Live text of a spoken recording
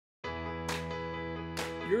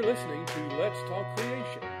You're listening to Let's Talk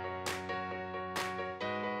Creation.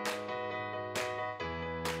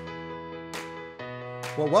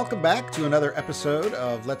 Well, welcome back to another episode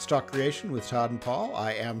of Let's Talk Creation with Todd and Paul.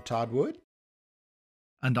 I am Todd Wood.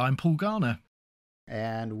 And I'm Paul Garner.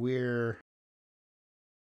 And we're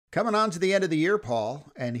coming on to the end of the year,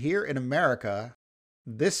 Paul. And here in America,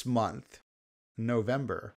 this month,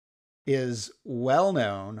 November, is well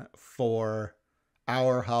known for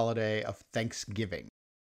our holiday of Thanksgiving.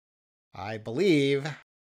 I believe,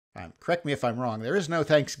 correct me if I'm wrong, there is no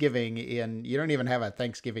Thanksgiving you don't even have a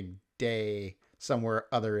Thanksgiving Day somewhere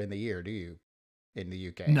other in the year, do you? In the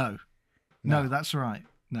UK? No, that's right.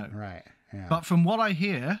 No. Right. Yeah. But from what I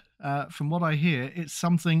hear, it's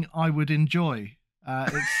something I would enjoy.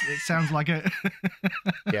 It sounds like a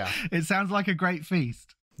yeah. It sounds like a great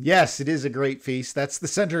feast. Yes, it is a great feast. That's the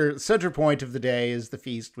center point of the day, is the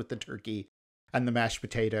feast with the turkey and the mashed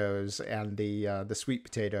potatoes and the sweet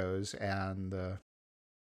potatoes and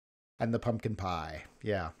the pumpkin pie.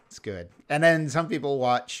 Yeah, it's good. And then some people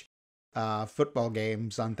watch football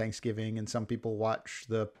games on Thanksgiving, and some people watch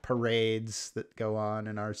the parades that go on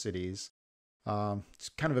in our cities. It's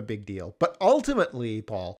kind of a big deal. But ultimately,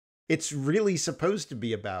 Paul, it's really supposed to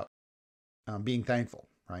be about being thankful,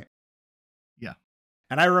 right? Yeah.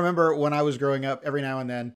 And I remember when I was growing up, every now and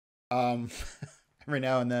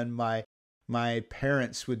then my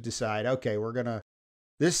parents would decide, okay,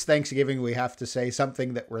 this Thanksgiving, we have to say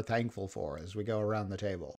something that we're thankful for as we go around the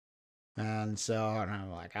table. And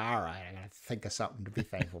I'm like, all right, I got to think of something to be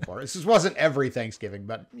thankful for. This wasn't every Thanksgiving,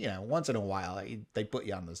 but, once in a while, they put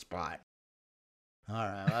you on the spot. All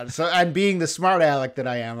right. So, and being the smart aleck that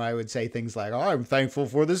I am, I would say things like, oh, I'm thankful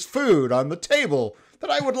for this food on the table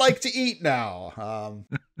that I would like to eat now.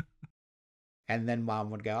 And then Mom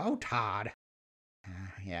would go, oh, Todd.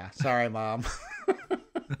 Yeah, sorry, Mom.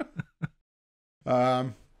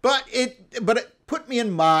 But it put me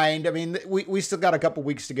in mind. I mean, we still got a couple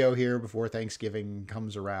weeks to go here before Thanksgiving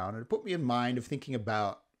comes around. And it put me in mind of thinking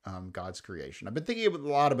about God's creation. I've been thinking a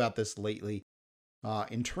lot about this lately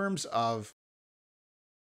in terms of,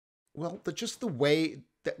 well, the way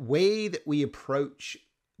that we approach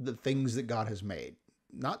the things that God has made.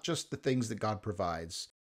 Not just the things that God provides,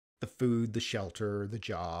 the food, the shelter, the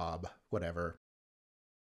job, whatever.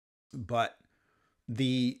 But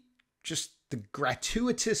the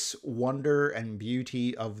gratuitous wonder and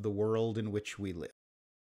beauty of the world in which we live.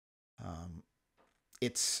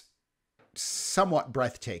 It's somewhat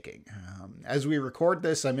breathtaking. As we record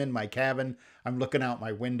this, I'm in my cabin. I'm looking out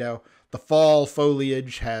my window. The fall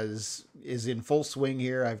foliage is in full swing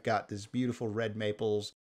here. I've got this beautiful red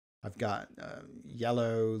maples. I've got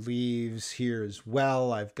yellow leaves here as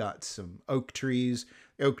well. I've got some oak trees.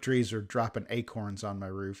 The oak trees are dropping acorns on my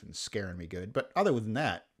roof and scaring me good. But other than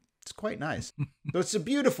that, it's quite nice. So it's a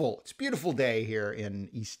beautiful day here in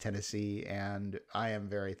East Tennessee, and I am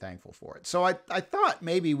very thankful for it. So I thought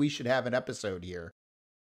maybe we should have an episode here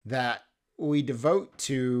that we devote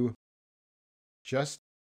to just,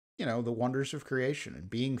 the wonders of creation and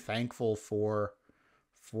being thankful for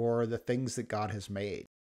the things that God has made.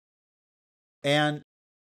 And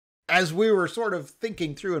as we were sort of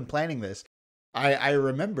thinking through and planning this, I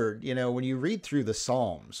remembered, when you read through the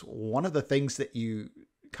Psalms, one of the things that you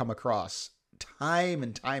come across time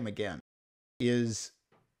and time again is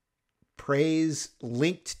praise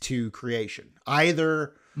linked to creation.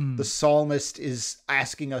 Either the psalmist is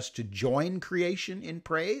asking us to join creation in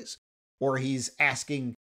praise, or he's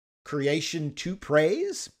asking creation to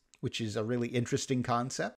praise, which is a really interesting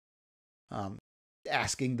concept.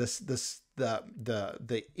 Asking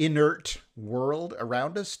the inert world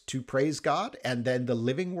around us to praise God, and then the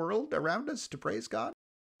living world around us to praise God.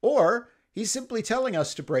 Or he's simply telling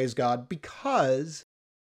us to praise God because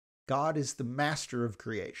God is the master of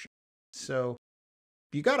creation. So,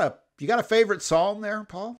 you got a favorite psalm there,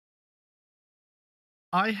 Paul?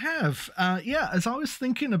 I have. As I was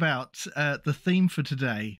thinking about the theme for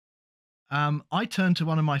today, I turned to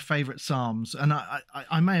one of my favorite psalms, and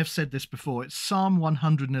I may have said this before. It's Psalm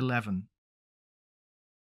 111.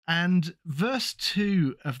 And verse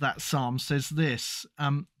 2 of that psalm says this,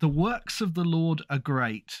 the works of the Lord are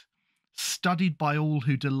great, studied by all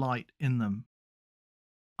who delight in them.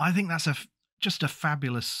 I think that's just a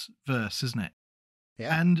fabulous verse, isn't it?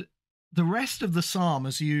 Yeah. And the rest of the psalm,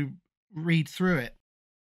 as you read through it,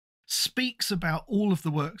 speaks about all of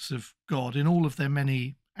the works of God in all of their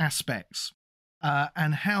many aspects,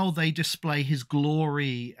 and how they display his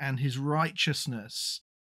glory and his righteousness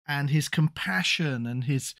and his compassion and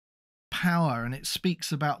his power. And it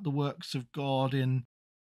speaks about the works of God in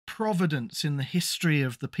providence, in the history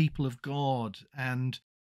of the people of God, and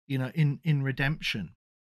in redemption.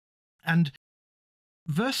 And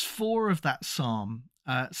verse 4 of that psalm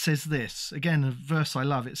says this, again, a verse I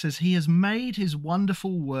love. It says, he has made his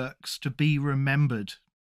wonderful works to be remembered.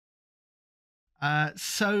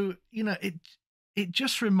 So, it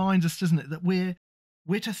just reminds us, doesn't it, that we're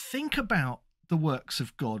to think about the works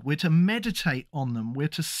of God. We're to meditate on them. We're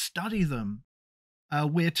to study them.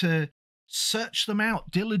 We're to search them out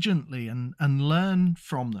diligently and learn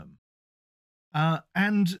from them.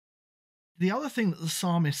 And the other thing that the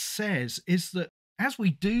psalmist says is that as we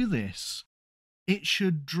do this, it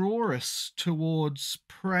should draw us towards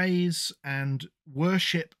praise and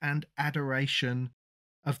worship and adoration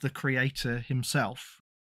of the Creator himself.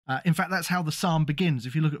 In fact, that's how the psalm begins.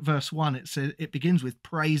 If you look at verse 1, it says it begins with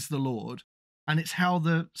praise the Lord, and it's how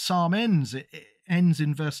the psalm ends. It ends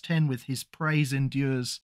in verse 10 with his praise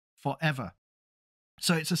endures forever.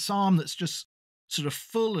 So it's a psalm that's just sort of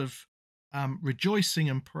full of rejoicing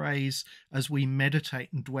and praise as we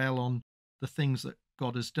meditate and dwell on the things that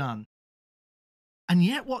God has done. And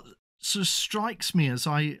yet what sort of strikes me as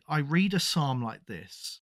I read a psalm like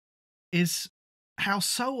this is how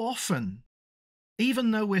so often,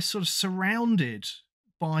 even though we're sort of surrounded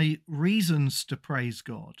by reasons to praise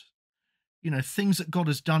God, things that God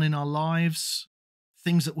has done in our lives,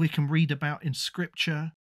 things that we can read about in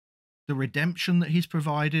Scripture, the redemption that he's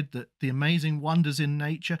provided, the amazing wonders in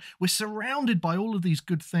nature, we're surrounded by all of these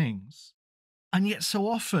good things. And yet so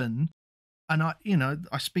often, and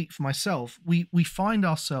I speak for myself, we find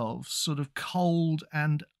ourselves sort of cold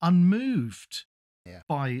and unmoved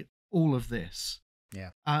by all of this.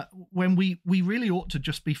 When we really ought to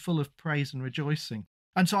just be full of praise and rejoicing.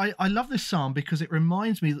 And so I love this psalm because it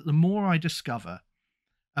reminds me that the more I discover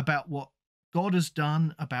about what God has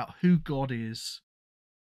done, about who God is,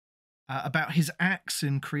 about his acts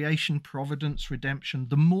in creation, providence, redemption,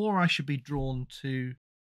 the more I should be drawn to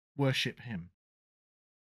worship him.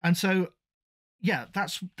 And so,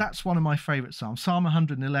 that's one of my favorite psalms, Psalm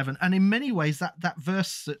 111. And in many ways, that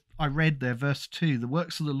verse that I read there, verse 2, the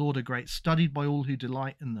works of the Lord are great, studied by all who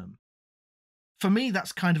delight in them. For me,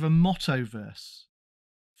 that's kind of a motto verse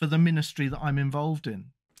for the ministry that I'm involved in,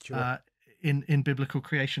 in Biblical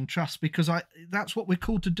Creation Trust, because that's what we're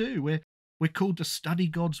called to do. We're called to study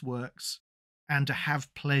God's works and to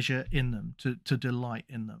have pleasure in them, to delight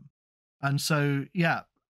in them. And so,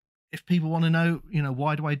 if people want to know,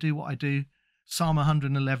 why do I do what I do? Psalm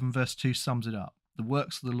 111 verse 2 sums it up. The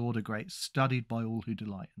works of the Lord are great, studied by all who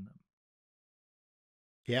delight in them.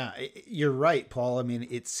 Yeah, you're right, Paul. I mean,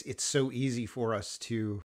 it's so easy for us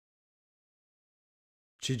to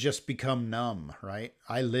just become numb, right?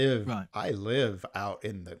 I live out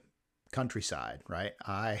in the countryside, right?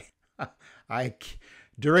 I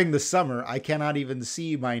during the summer, I cannot even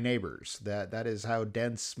see my neighbors. That is how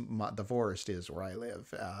dense the forest is where I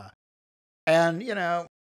live. And,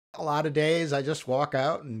 a lot of days I just walk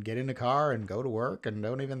out and get in a car and go to work and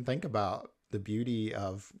don't even think about the beauty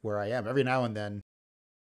of where I am. Every now and then,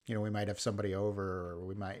 we might have somebody over, or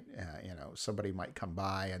we might, somebody might come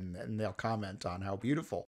by and they'll comment on how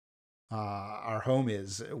beautiful our home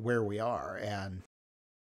is where we are. And,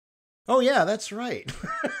 oh yeah, that's right.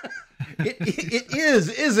 It is,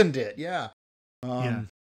 isn't it? Yeah.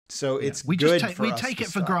 So it's we good just for we us take to it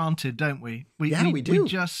for stop. granted, don't we? We do.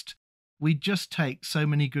 We just take so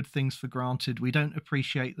many good things for granted. We don't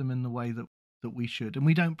appreciate them in the way that we should, and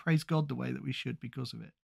we don't praise God the way that we should because of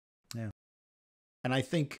it. Yeah. And I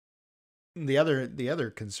think the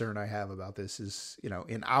other concern I have about this is,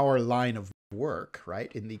 in our line of work,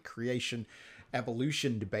 right, in the creation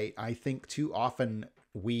evolution debate, I think too often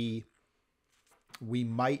we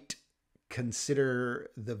might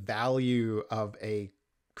consider the value of a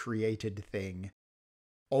created thing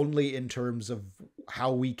only in terms of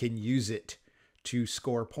how we can use it to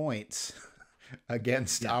score points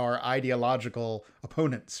against our ideological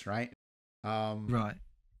opponents, right? Right.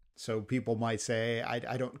 So people might say,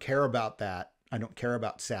 I don't care about that. I don't care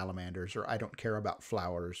about salamanders, or I don't care about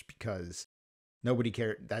flowers because nobody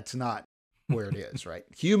cares. That's not where it is, right?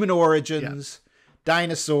 Human origins,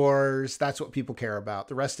 dinosaurs, that's what people care about.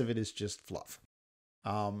 The rest of it is just fluff.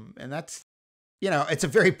 And that's, it's a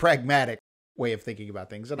very pragmatic way of thinking about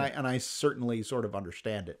things. And I certainly sort of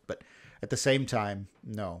understand it, but at the same time,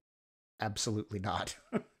 no, absolutely not.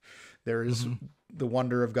 There is the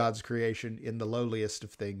wonder of God's creation in the lowliest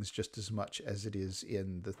of things just as much as it is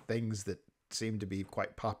in the things that seem to be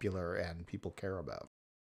quite popular and people care about.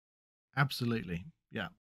 Absolutely. Yeah.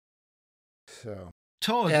 So,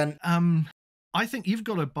 Todd, and I think you've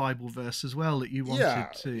got a Bible verse as well that you wanted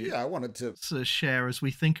I wanted to sort of share as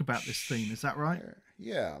we think about this theme. Is that right?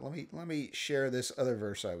 Yeah. Let me share this other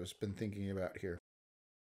verse I was been thinking about here.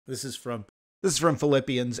 This is from This is from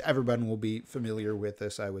Philippians. Everyone will be familiar with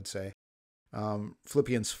this, I would say.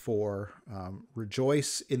 Philippians 4,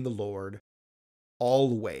 rejoice in the Lord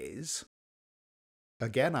always.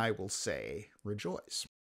 Again, I will say, rejoice.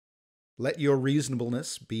 Let your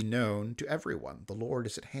reasonableness be known to everyone. The Lord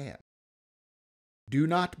is at hand. Do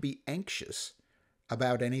not be anxious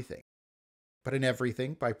about anything, but in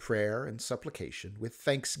everything, by prayer and supplication, with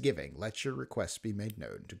thanksgiving, let your requests be made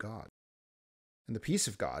known to God. And the peace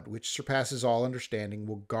of God, which surpasses all understanding,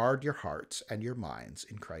 will guard your hearts and your minds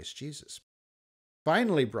in Christ Jesus.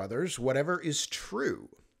 Finally, brothers, whatever is true,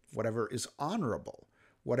 whatever is honorable,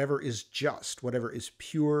 whatever is just, whatever is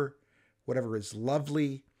pure, whatever is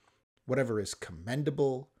lovely, whatever is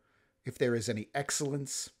commendable, if there is any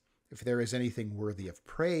excellence, if there is anything worthy of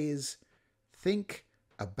praise, think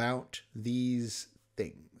about these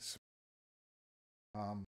things.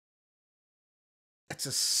 It's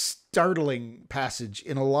a startling passage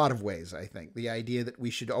in a lot of ways, I think. The idea that we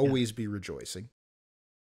should always be rejoicing.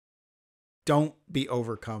 Don't be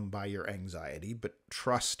overcome by your anxiety, but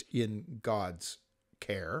trust in God's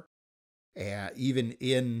care. Even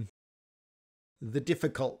in the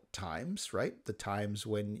difficult times, right? The times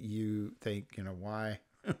when you think,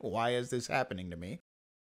 why is this happening to me?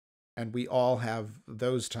 And we all have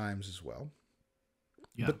those times as well.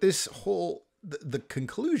 Yeah. But this whole, the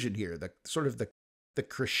conclusion here, the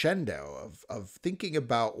crescendo of thinking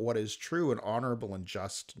about what is true and honorable and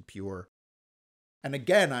just and pure. And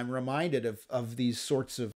again, I'm reminded of these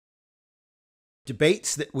sorts of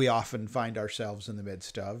debates that we often find ourselves in the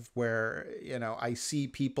midst of, where, I see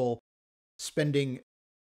people spending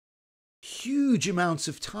huge amounts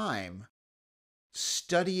of time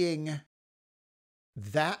studying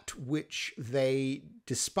that which they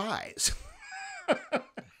despise.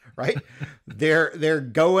 Right? They're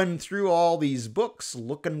going through all these books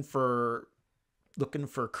looking for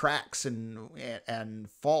cracks and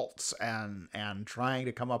faults and trying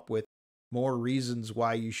to come up with more reasons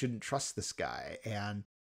why you shouldn't trust this guy. And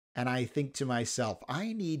I think to myself,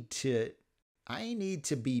 I need to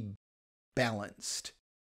be balanced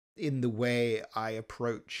in the way I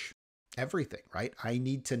approach everything, right? I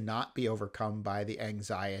need to not be overcome by the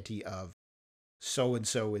anxiety of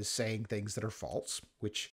so-and-so is saying things that are false,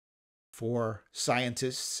 which for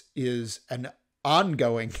scientists is an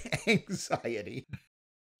ongoing anxiety.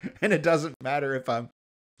 And it doesn't matter if I'm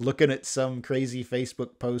looking at some crazy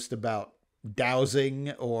Facebook post about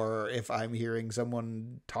dowsing or if I'm hearing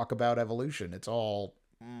someone talk about evolution. It's all,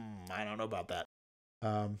 I don't know about that.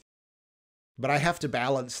 But I have to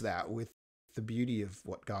balance that with the beauty of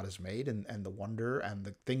what God has made and the wonder and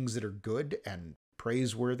the things that are good and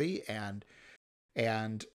praiseworthy and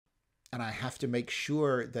I have to make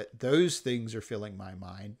sure that those things are filling my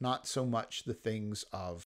mind, not so much the things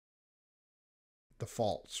of the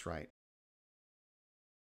faults, right?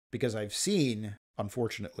 Because I've seen,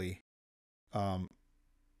 unfortunately,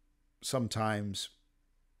 sometimes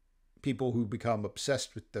people who become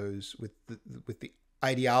obsessed with those, with the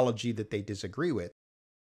ideology that they disagree with,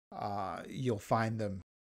 you'll find them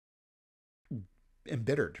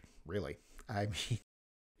embittered, really. I mean,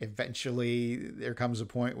 eventually there comes a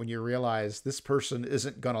point when you realize this person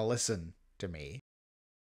isn't going to listen to me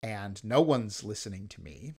and no one's listening to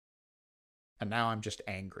me. And now I'm just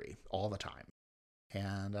angry all the time.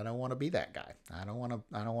 And I don't want to be that guy. I don't want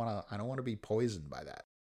to be poisoned by that.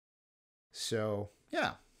 So,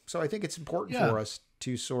 yeah. So I think it's important for us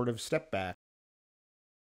to sort of step back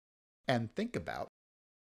and think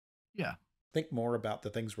more about the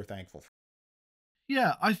things we're thankful for.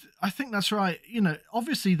 Yeah, I think that's right.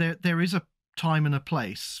 Obviously there is a time and a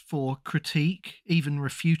place for critique, even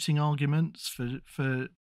refuting arguments, for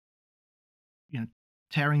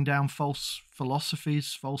tearing down false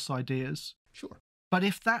philosophies, false ideas. Sure. But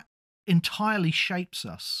if that entirely shapes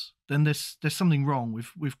us, then there's something wrong.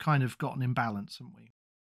 We've kind of got an imbalance, haven't we?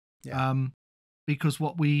 Yeah. Because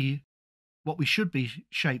what we should be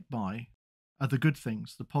shaped by are the good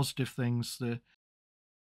things, the positive things, the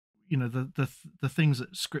things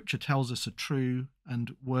that Scripture tells us are true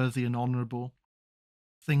and worthy and honourable,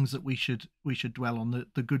 things that we should dwell on,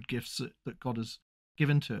 the good gifts that God has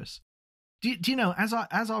given to us. Do you know,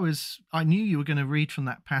 I knew you were going to read from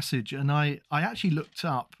that passage, and I actually looked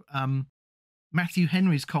up Matthew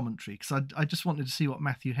Henry's commentary, because I just wanted to see what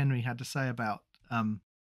Matthew Henry had to say about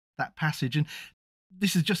that passage. And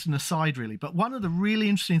this is just an aside, really, but one of the really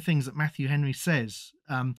interesting things that Matthew Henry says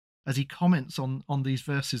as he comments on these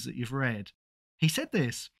verses that you've read, he said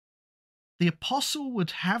this: the apostle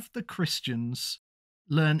would have the Christians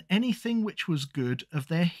learn anything which was good of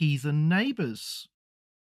their heathen neighbours.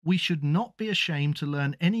 We should not be ashamed to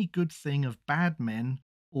learn any good thing of bad men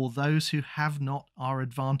or those who have not our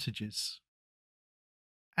advantages.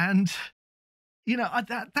 And,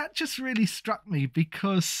 that just really struck me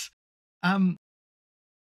because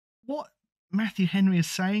what Matthew Henry is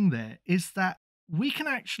saying there is that we can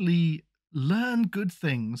actually learn good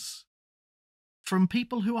things from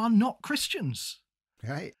people who are not Christians.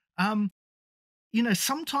 Right.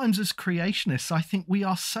 Sometimes as creationists, I think we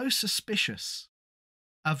are so suspicious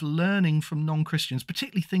of learning from non-Christians,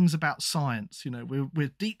 particularly things about science.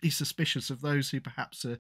 We're deeply suspicious of those who perhaps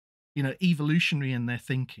are, evolutionary in their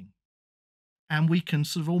thinking. And we can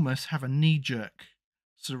sort of almost have a knee-jerk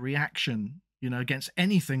sort of reaction, against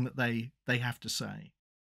anything that they have to say.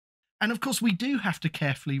 And of course, we do have to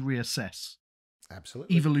carefully reassess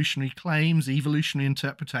Absolutely. evolutionary claims, evolutionary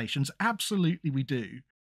interpretations. Absolutely, we do.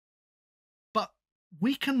 But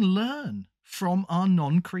we can learn from our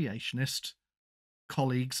non-creationist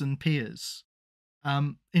colleagues and peers.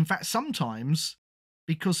 In fact, sometimes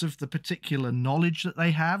because of the particular knowledge that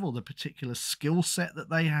they have or the particular skill set that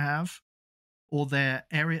they have or their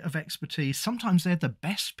area of expertise, sometimes they're the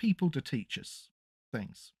best people to teach us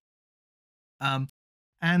things.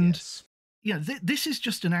 Yes. This is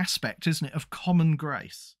just an aspect, isn't it, of common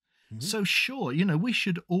grace. Mm-hmm. So sure, we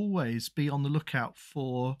should always be on the lookout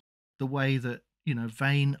for the way that,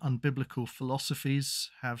 vain, unbiblical philosophies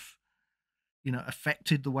have,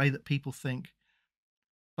 affected the way that people think.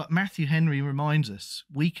 But Matthew Henry reminds us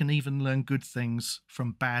we can even learn good things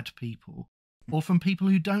from bad people or from people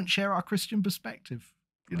who don't share our Christian perspective,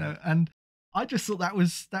 Right. and I just thought that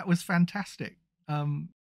was fantastic.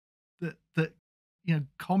 That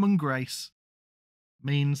common grace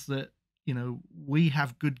means that, we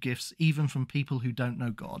have good gifts even from people who don't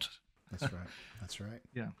know God. That's right. That's right.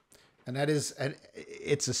 Yeah. And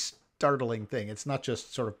it's a startling thing. It's not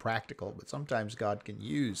just sort of practical, but sometimes God can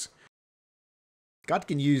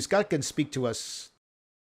speak to us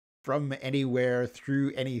from anywhere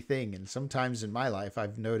through anything. And sometimes in my life,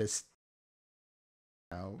 I've noticed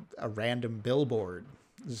a random billboard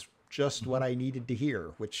is just what I needed to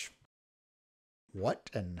hear, what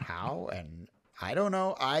and how, and I don't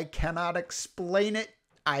know. I cannot explain it.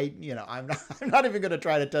 I'm not even going to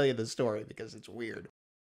try to tell you the story because it's weird.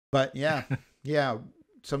 But yeah,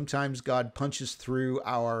 sometimes God punches through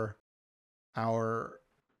our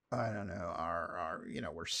I don't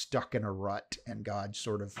know, we're stuck in a rut and God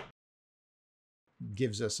sort of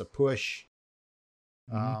gives us a push.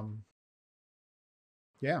 Mm-hmm.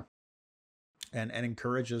 And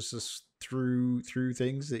encourages us through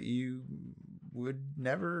things that you would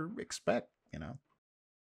never expect,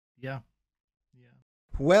 Yeah.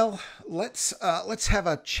 Well, let's have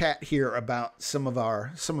a chat here about some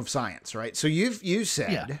of science, right? So you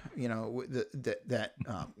said, that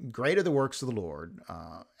great are the works of the Lord,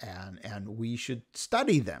 and we should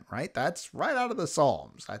study them, right? That's right out of the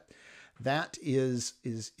Psalms. That is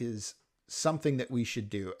something that we should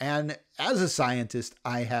do. And as a scientist,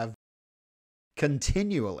 I have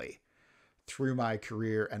continually through my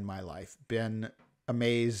career and my life been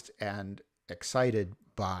amazed and excited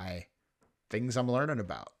by things I'm learning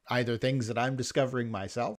about, either things that I'm discovering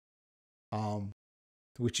myself, that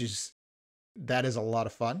is a lot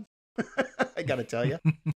of fun. I got to tell you,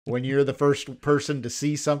 when you're the first person to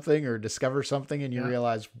see something or discover something and you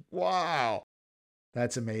realize, wow,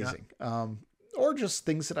 that's amazing. Or just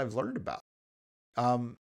things that I've learned about.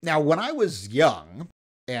 Now, when I was young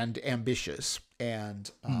and ambitious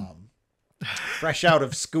and fresh out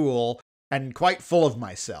of school and quite full of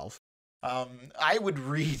myself, I would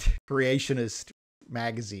read creationist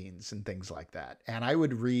magazines and things like that. And I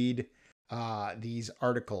would read these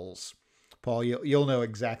articles. Paul, you'll know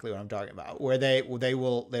exactly what I'm talking about, where they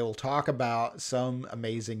will talk about some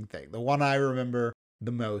amazing thing. The one I remember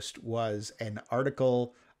the most was an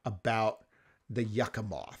article about the yucca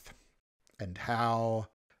moth and how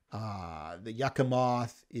the yucca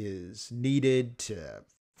moth is needed to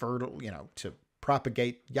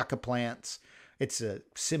propagate yucca plants. It's a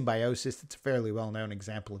symbiosis. It's a fairly well-known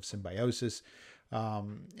example of symbiosis.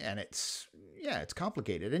 And it's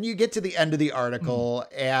complicated. And you get to the end of the article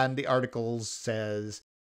and the article says,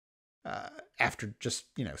 after just,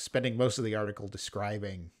 spending most of the article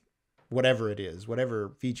describing whatever it is, whatever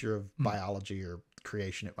feature of biology or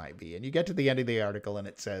creation it might be. And you get to the end of the article and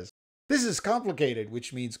it says, this is complicated,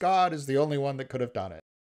 which means God is the only one that could have done it.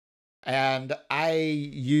 And I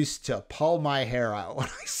used to pull my hair out when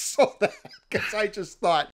I saw that because I just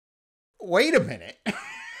thought, wait a minute.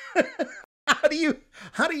 How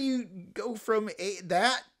do you go from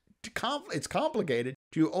that to it's complicated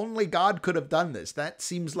to only God could have done this? That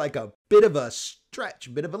seems like a bit of a stretch,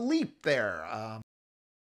 a bit of a leap there.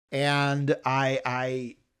 And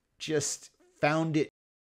I just found it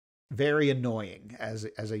very annoying as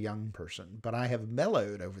a young person, but I have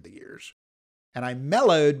mellowed over the years. And I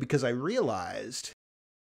mellowed because I realized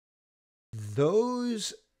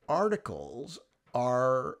those articles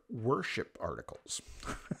are worship articles.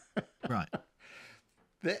 Right.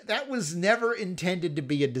 That was never intended to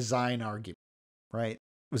be a design argument, right?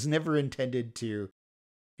 It was never intended to,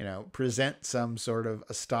 present some sort of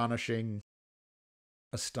astonishing,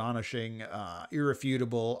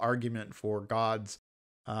 irrefutable argument for God's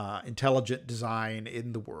intelligent design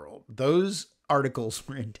in the world. Those articles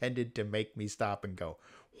were intended to make me stop and go,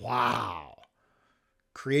 wow,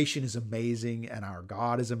 creation is amazing and our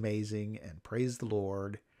God is amazing and praise the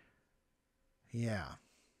Lord. Yeah.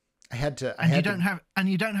 You don't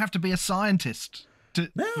have to be a scientist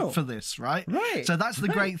for this, right? Right. So that's the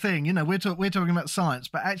great thing. We're talking about science,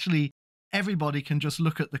 but actually everybody can just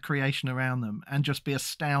look at the creation around them and just be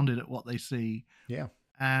astounded at what they see. Yeah.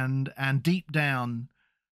 And deep down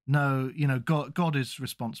know, God is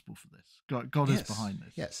responsible for this. God is behind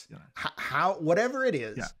this. Yes. Whatever it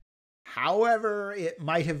is, yeah. However it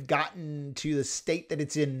might have gotten to the state that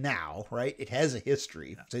it's in now, right? It has a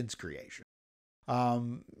history since creation.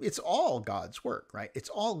 It's all God's work, right? It's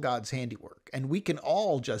all God's handiwork. And we can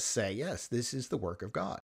all just say, yes, this is the work of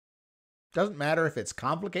God. Doesn't matter if it's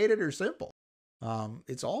complicated or simple.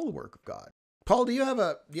 It's all the work of God. Paul, do you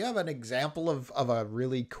have an example of a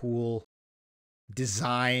really cool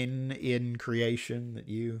design in creation that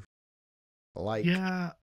you like?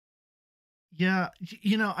 Yeah.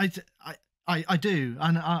 I do.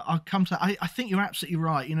 And I'll come to, I think you're absolutely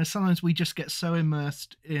right. Sometimes we just get so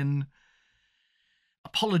immersed in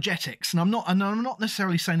apologetics, and I'm not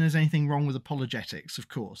necessarily saying there's anything wrong with apologetics, of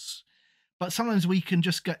course, but sometimes we can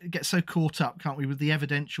just get so caught up, can't we, with the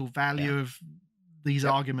evidential value of these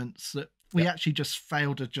arguments that we actually just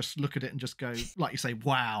fail to just look at it and just go, like you say,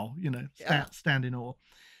 wow, stand in awe.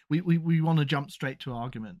 We want to jump straight to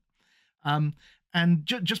argument. And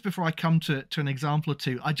just before I come to an example or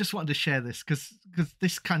two, I just wanted to share this because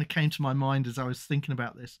this kind of came to my mind as I was thinking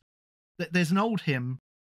about this. There's an old hymn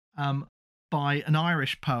by an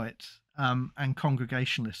Irish poet and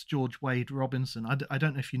Congregationalist, George Wade Robinson. I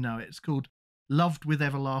don't know if you know it. It's called Loved with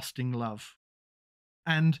Everlasting Love.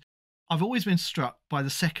 And I've always been struck by the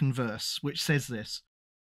second verse, which says this: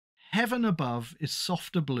 heaven above is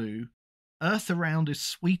softer blue, earth around is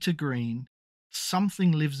sweeter green,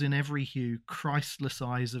 something lives in every hue Christless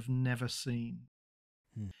eyes have never seen.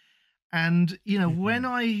 And, when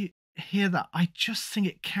I hear that, I just think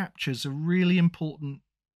it captures a really important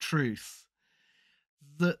truth,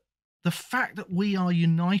 that the fact that we are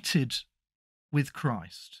united with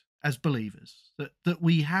Christ as believers, that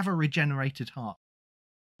we have a regenerated heart,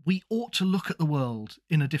 we ought to look at the world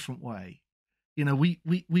in a different way.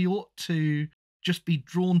 We ought to just be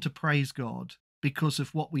drawn to praise God because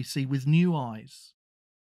of what we see with new eyes,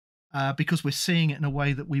 because we're seeing it in a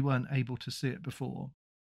way that we weren't able to see it before.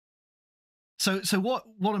 So what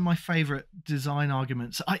are my favorite design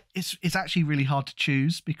arguments? It's actually really hard to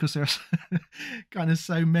choose because there's kind of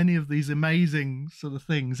so many of these amazing sort of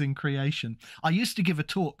things in creation. I used to give a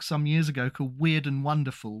talk some years ago called Weird and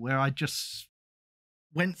Wonderful, where I just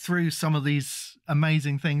went through some of these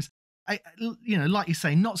amazing things. Like you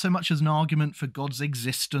say, not so much as an argument for God's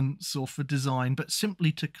existence or for design, but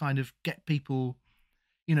simply to kind of get people,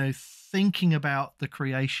 thinking about the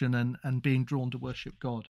creation and being drawn to worship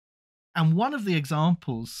God. And one of the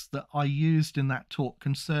examples that I used in that talk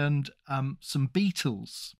concerned some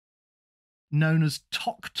beetles known as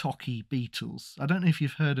tok-tocky beetles. I don't know if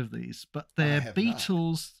you've heard of these, but they're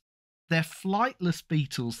beetles. They're flightless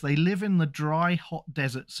beetles. They live in the dry, hot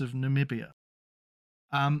deserts of Namibia.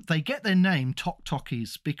 They get their name,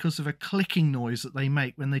 tok-tokkies, because of a clicking noise that they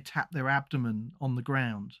make when they tap their abdomen on the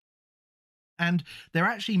ground. And they're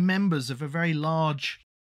actually members of a very large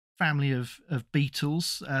family of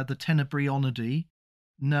beetles, the Tenebrionidae,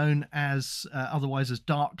 known as otherwise as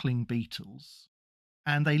darkling beetles.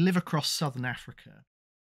 And they live across southern Africa.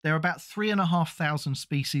 There are about 3,500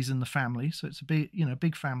 species in the family, so it's a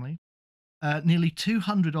big family. Nearly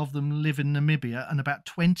 200 of them live in Namibia, and about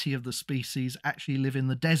 20 of the species actually live in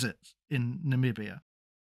the desert in Namibia.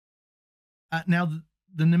 Now,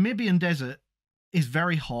 the Namibian desert is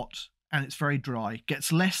very hot and it's very dry,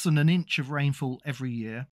 gets less than an inch of rainfall every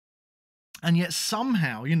year. And yet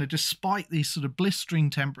somehow, despite these sort of blistering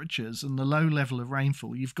temperatures and the low level of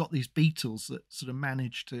rainfall, you've got these beetles that sort of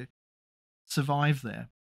manage to survive there.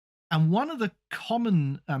 And one of the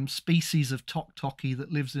common species of tok-tokkie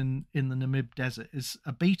that lives in the Namib desert is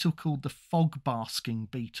a beetle called the fog-basking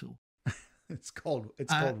beetle. It's called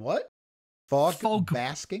what? Fog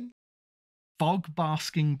basking?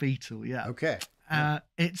 Fog-basking beetle, yeah. Okay.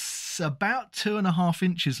 It's about 2.5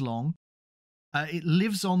 inches long. It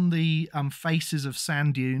lives on the faces of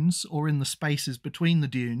sand dunes or in the spaces between the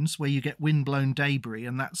dunes where you get wind-blown debris,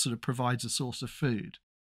 and that sort of provides a source of food.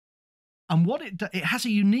 And what it has a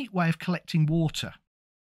unique way of collecting water.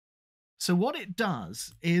 So what it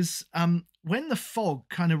does is when the fog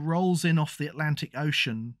kind of rolls in off the Atlantic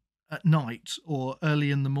Ocean at night or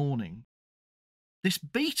early in the morning, this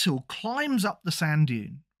beetle climbs up the sand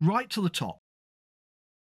dune right to the top,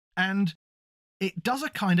 and it does a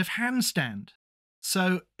kind of handstand.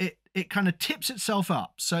 So it kind of tips itself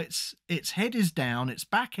up. So its head is down, its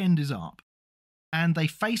back end is up, and they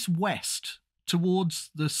face west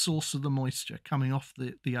towards the source of the moisture coming off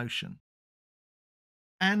the ocean.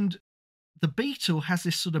 And the beetle has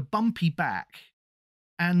this sort of bumpy back,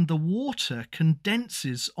 and the water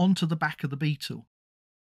condenses onto the back of the beetle.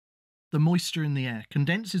 The moisture in the air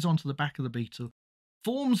condenses onto the back of the beetle,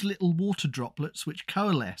 forms little water droplets which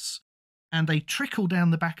coalesce, and they trickle down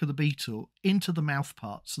the back of the beetle into the mouth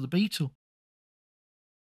parts of the beetle.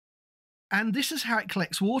 And this is how it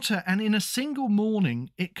collects water, and in a single morning,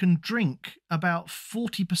 it can drink about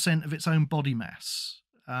 40% of its own body mass,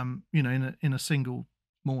 in a single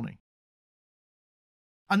morning.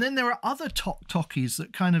 And then there are other tokis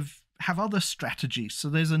that kind of have other strategies. So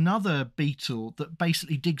there's another beetle that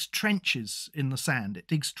basically digs trenches in the sand. It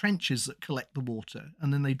digs trenches that collect the water,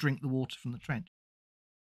 and then they drink the water from the trench.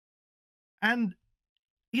 And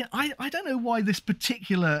I don't know why this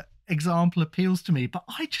particular example appeals to me, but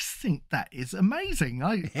I just think that is amazing.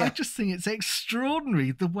 I just think it's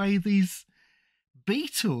extraordinary the way these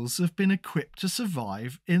beetles have been equipped to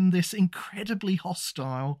survive in this incredibly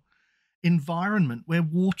hostile environment where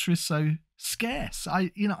water is so scarce.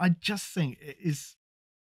 I just think it's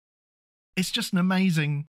just an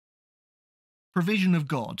amazing provision of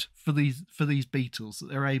God for these beetles that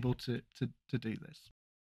they're able to do this.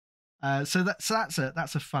 So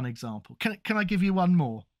that's a fun example. Can I give you one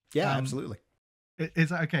more? Yeah, absolutely. Is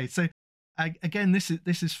that okay? So again, this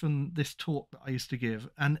is from this talk that I used to give,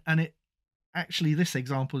 and it actually, this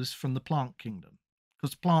example is from the plant kingdom,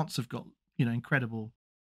 because plants have got incredible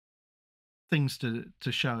things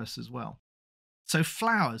to show us as well. So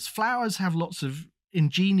flowers have lots of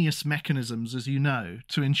ingenious mechanisms, as you know,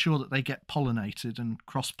 to ensure that they get pollinated and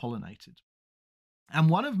cross-pollinated. And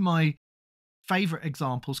one of my favorite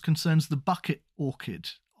examples concerns the bucket orchid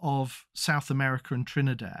of South America and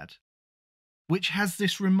Trinidad, which has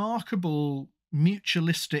this remarkable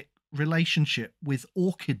mutualistic relationship with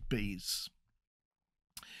orchid bees.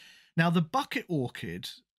 Now, the bucket orchid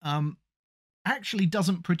actually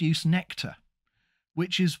doesn't produce nectar,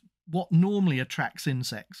 which is what normally attracts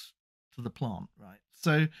insects to the plant, right?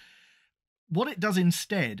 So what it does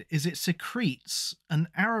instead is it secretes an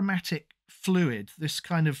aromatic fluid, this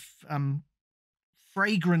kind of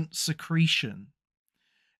fragrant secretion.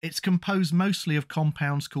 It's composed mostly of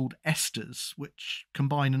compounds called esters, which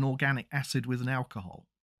combine an organic acid with an alcohol.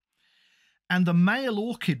 And the male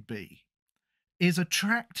orchid bee is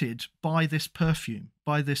attracted by this perfume,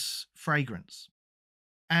 by this fragrance.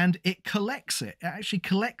 And it actually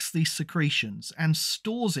collects these secretions and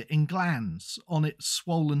stores it in glands on its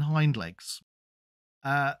swollen hind legs.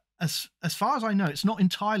 As far as I know, it's not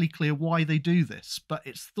entirely clear why they do this, but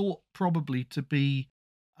it's thought probably to be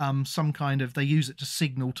some kind of, they use it to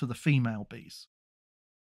signal to the female bees.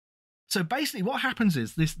 So basically what happens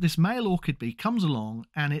is this male orchid bee comes along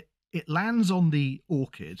and it lands on the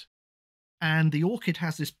orchid, and the orchid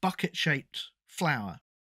has this bucket-shaped flower.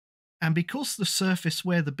 And because the surface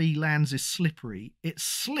where the bee lands is slippery, it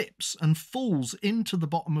slips and falls into the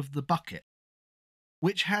bottom of the bucket,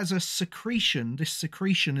 which has this secretion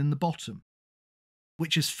in the bottom,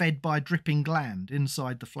 which is fed by a dripping gland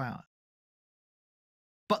inside the flower.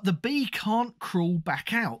 But the bee can't crawl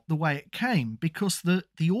back out the way it came, because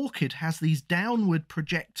the orchid has these downward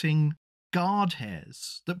projecting guard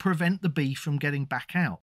hairs that prevent the bee from getting back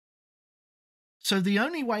out. So the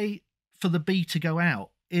only way for the bee to go out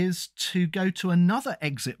is to go to another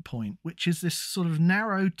exit point, which is this sort of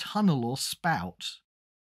narrow tunnel or spout.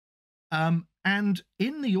 And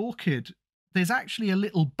in the orchid, there's actually a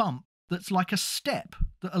little bump that's like a step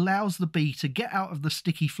that allows the bee to get out of the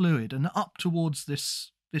sticky fluid and up towards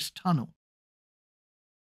this tunnel.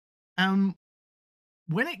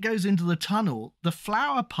 When it goes into the tunnel, the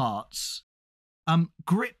flower parts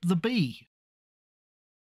grip the bee,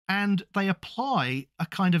 and they apply a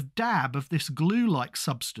kind of dab of this glue-like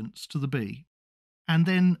substance to the bee and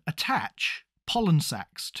then attach pollen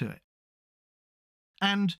sacs to it.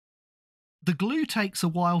 And the glue takes a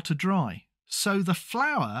while to dry, so the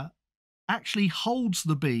flower actually holds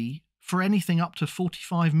the bee for anything up to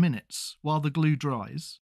 45 minutes while the glue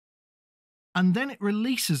dries. And then it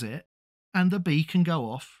releases it, and the bee can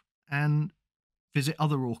go off and visit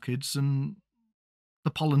other orchids, and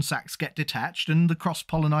the pollen sacs get detached, and the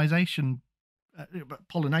cross-pollination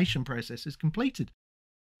pollination process is completed.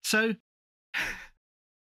 So,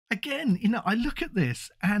 again, I look at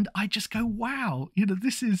this and I just go, wow,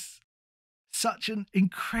 this is such an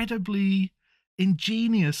incredibly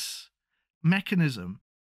ingenious mechanism.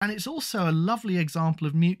 And it's also a lovely example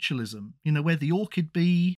of mutualism, where the orchid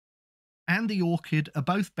bee and the orchid are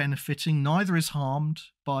both benefiting. Neither is harmed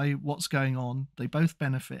by what's going on. They both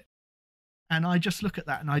benefit. And I just look at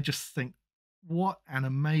that and I just think, what an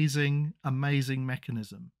amazing, amazing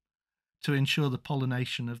mechanism to ensure the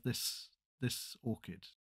pollination of this orchid.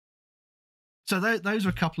 So those are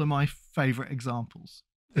a couple of my favorite examples.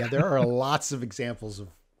 Yeah, there are lots of examples of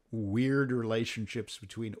weird relationships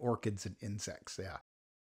between orchids and insects. Yeah.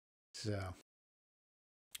 So,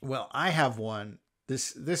 well, I have one.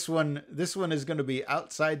 This one is going to be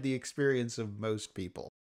outside the experience of most people,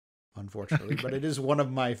 unfortunately, okay. But it is one of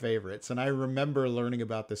my favorites. And I remember learning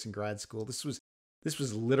about this in grad school. This was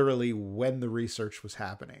literally when the research was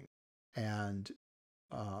happening. And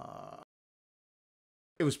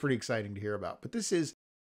it was pretty exciting to hear about. But this is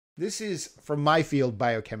from my field,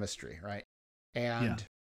 biochemistry, right? And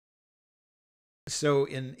so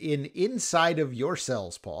inside of your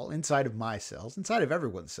cells, Paul, inside of my cells, inside of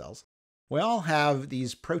everyone's cells, we all have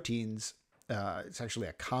these proteins. It's actually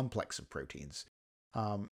a complex of proteins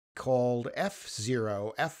called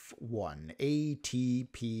F0, F1,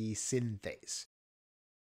 ATP synthase.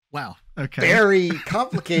 Wow. Okay. Very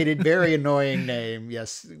complicated, very annoying name.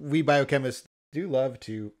 Yes, we biochemists do love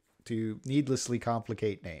to needlessly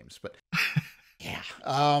complicate names, but yeah.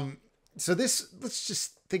 So let's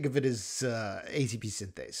just think of it as ATP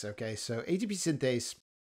synthase. Okay, so ATP synthase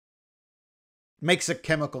makes a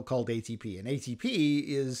chemical called ATP, and ATP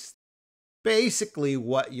is basically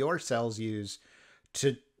what your cells use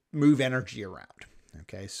to move energy around.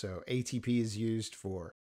 Okay, so ATP is used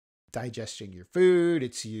for digesting your food.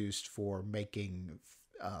 It's used for making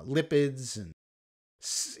lipids, and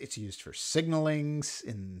it's used for signaling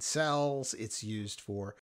in cells. It's used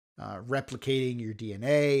for replicating your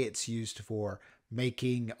DNA. It's used for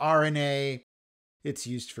making RNA. It's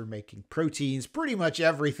used for making proteins. Pretty much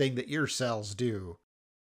everything that your cells do,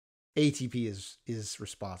 ATP is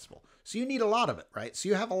responsible. So you need a lot of it, right? So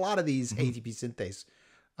you have a lot of these ATP synthase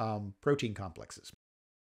protein complexes.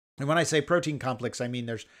 And when I say protein complex, I mean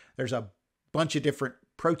there's a bunch of different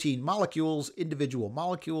protein molecules, individual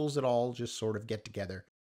molecules that all just sort of get together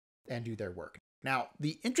and do their work. Now,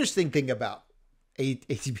 the interesting thing about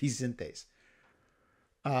ATP synthase,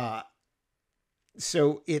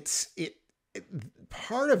 so it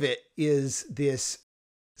part of it is this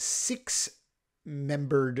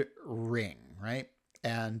 6-membered ring, right?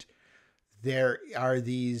 And there are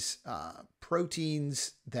these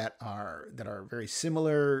proteins that are very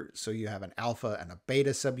similar. So you have an alpha and a beta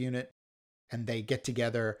subunit, and they get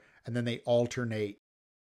together and then they alternate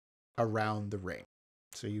around the ring.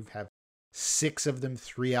 So you have 6 of them,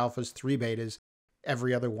 3 alphas, 3 betas.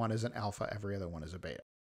 Every other one is an alpha. Every other one is a beta.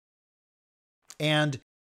 And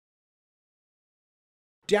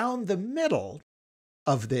down the middle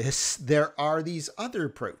of this, there are these other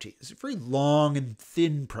proteins, very long and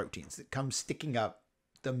thin proteins that come sticking up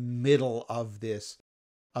the middle of this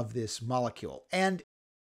molecule. And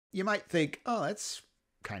you might think, oh, that's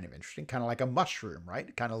kind of interesting, kind of like a mushroom, right?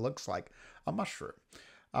 It kind of looks like a mushroom.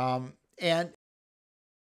 And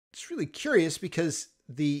it's really curious because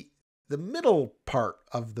the middle part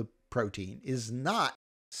of the protein is not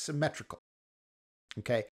symmetrical.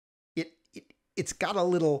 Okay. It's got a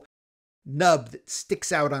little nub that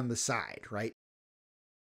sticks out on the side, right?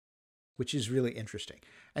 Which is really interesting.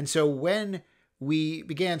 And so when we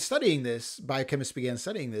began studying this, biochemists began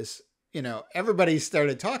studying this, everybody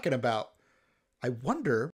started talking about, I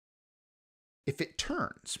wonder if it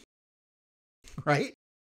turns, right?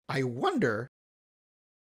 I wonder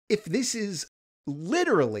if this is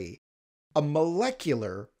literally a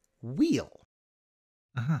molecular wheel,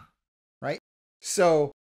 right?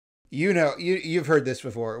 So, you've heard this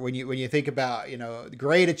before when you think about,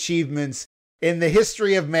 great achievements in the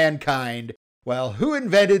history of mankind. Well, who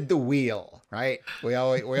invented the wheel, right? We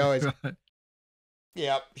always, Right.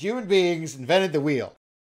 Yeah, human beings invented the wheel.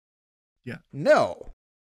 Yeah. No,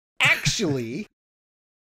 actually,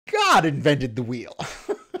 God invented the wheel.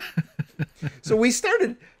 So we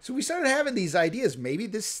started having these ideas. Maybe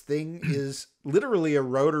this thing is literally a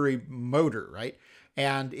rotary motor, right?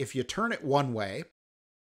 And if you turn it one way,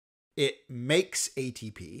 it makes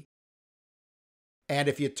ATP. And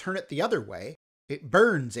if you turn it the other way, it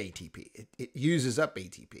burns ATP. It uses up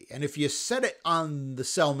ATP. And if you set it on the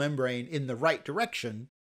cell membrane in the right direction,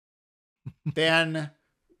 then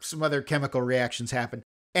some other chemical reactions happen,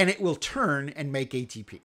 and it will turn and make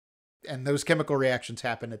ATP. And those chemical reactions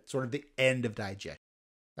happen at sort of the end of digestion.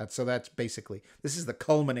 That's basically, this is the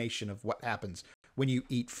culmination of what happens when you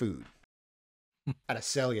eat food at a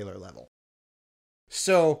cellular level.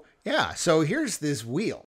 So, yeah, so here's this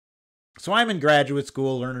wheel. So I'm in graduate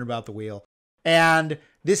school learning about the wheel, and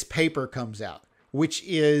this paper comes out, which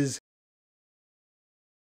is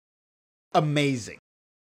amazing.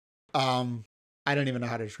 I don't even know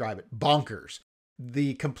how to describe it. Bonkers.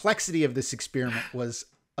 The complexity of this experiment was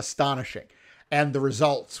astonishing, and the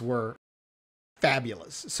results were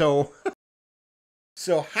fabulous. So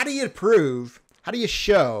how do you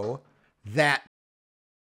show that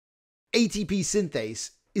ATP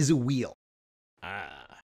synthase is a wheel?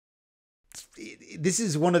 This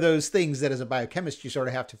is one of those things that as a biochemist you sort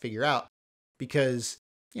of have to figure out, because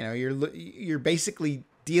you're basically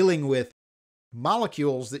dealing with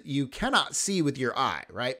molecules that you cannot see with your eye,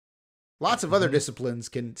 right? Lots of other disciplines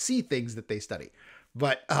can see things that they study,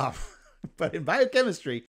 but in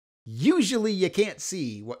biochemistry, usually you can't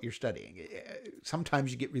see what you're studying.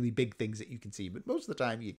 Sometimes you get really big things that you can see, but most of the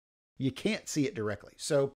time you can't see it directly.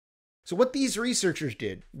 So what these researchers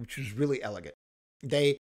did, which was really elegant,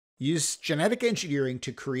 they used genetic engineering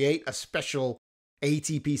to create a special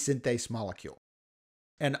ATP synthase molecule.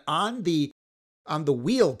 And on the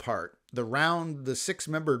wheel part, the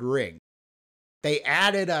 6-membered ring, they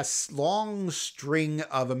added a long string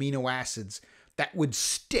of amino acids that would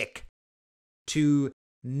stick to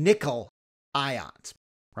nickel ions,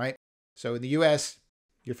 right? So in the US,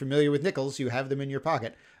 you're familiar with nickels, you have them in your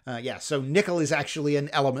pocket. So nickel is actually an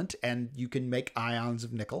element, and you can make ions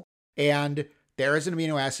of nickel. And there is an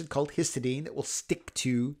amino acid called histidine that will stick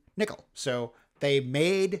to nickel. So they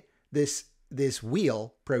made this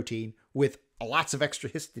wheel protein with lots of extra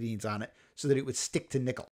histidines on it so that it would stick to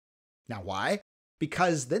nickel. Now, why?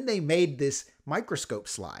 Because then they made this microscope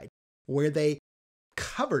slide where they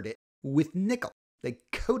covered it with nickel. They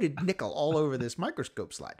coated nickel all over this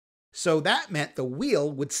microscope slide. So that meant the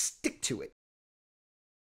wheel would stick to it,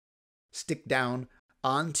 stick down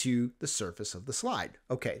onto the surface of the slide.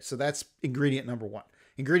 Okay, so that's ingredient number 1.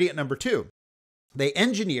 Ingredient number 2, they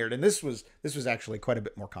engineered, and this was actually quite a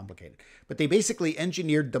bit more complicated, but they basically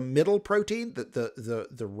engineered the middle protein,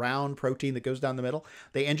 the round protein that goes down the middle.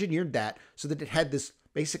 They engineered that so that it had this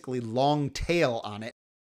basically long tail on it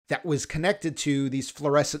that was connected to these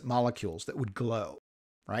fluorescent molecules that would glow,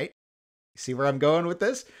 right? See where I'm going with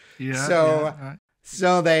this? Yeah.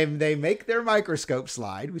 So they make their microscope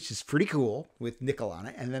slide, which is pretty cool, with nickel on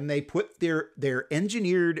it, and then they put their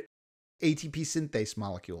engineered ATP synthase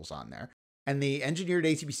molecules on there. And the engineered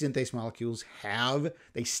ATP synthase molecules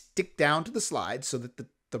they stick down to the slide so that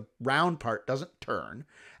the round part doesn't turn.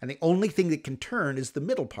 And the only thing that can turn is the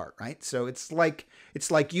middle part, right? So it's like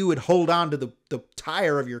you would hold on to the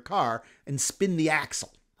tire of your car and spin the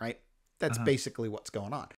axle, right? That's basically what's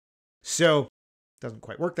going on. So it doesn't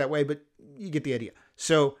quite work that way, but you get the idea.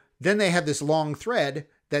 So then they have this long thread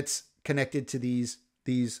that's connected to these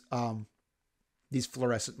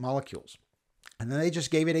fluorescent molecules. And then they just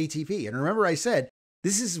gave it ATP. And remember I said,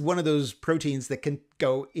 this is one of those proteins that can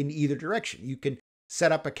go in either direction. You can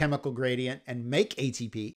set up a chemical gradient and make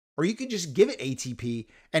ATP, or you can just give it ATP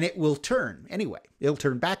and it will turn anyway. It'll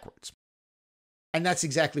turn backwards. And that's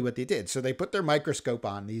exactly what they did. So they put their microscope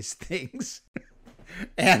on these things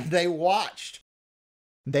and they watched.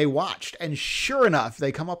 And sure enough,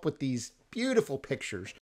 they come up with these beautiful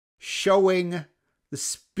pictures showing the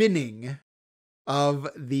spinning of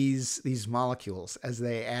these molecules as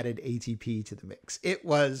they added ATP to the mix. It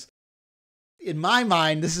was, in my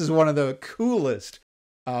mind, this is one of the coolest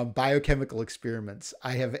biochemical experiments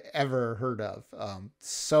I have ever heard of.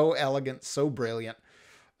 So elegant, so brilliant.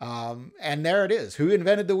 And there it is. Who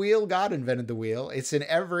invented the wheel? God invented the wheel. It's in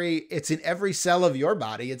every cell of your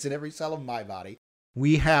body. It's in every cell of my body.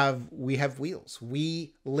 We have wheels.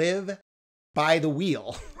 We live by the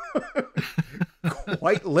wheel.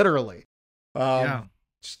 Quite literally.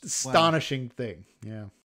 Just astonishing thing. Yeah.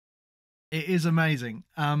 It is amazing.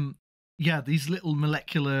 These little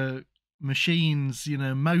molecular machines,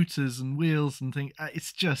 motors and wheels and things.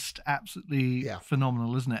 It's just absolutely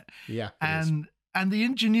phenomenal, isn't it? Yeah. And the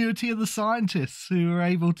ingenuity of the scientists who are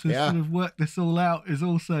able to sort of work this all out is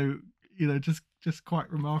also, just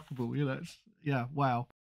quite remarkable. Wow.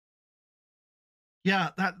 Yeah,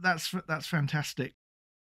 that's fantastic.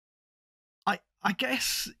 I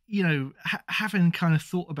guess, having kind of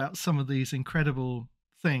thought about some of these incredible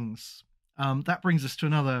things, That brings us to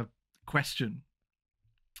another question.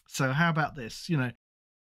 So how about this?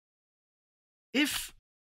 If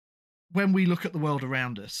when we look at the world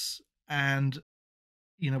around us and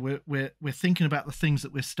we're thinking about the things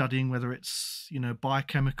that we're studying, whether it's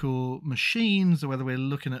biochemical machines or whether we're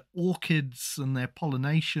looking at orchids and their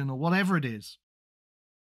pollination or whatever it is,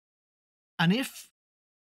 and if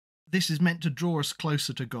this is meant to draw us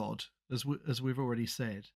closer to God, as we've already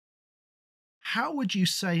said, how would you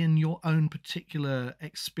say in your own particular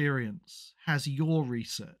experience has your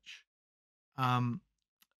research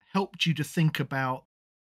helped you to think about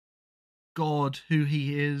God, who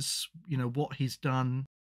he is, what he's done,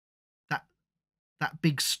 that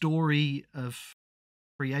big story of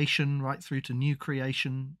creation right through to new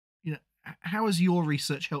creation? How has your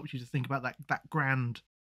research helped you to think about that grand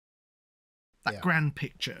grand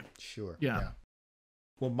picture? Sure. Yeah.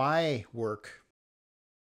 Well, my work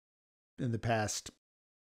in the past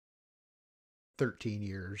 13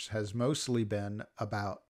 years has mostly been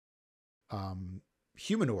about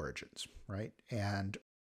human origins, right? And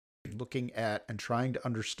looking at and trying to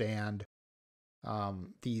understand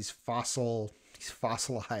these fossilized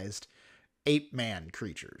ape man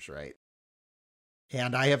creatures, right?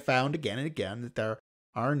 And I have found again and again that there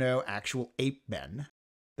are no actual ape men,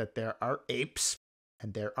 that there are apes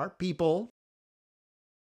and there are people.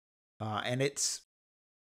 And it's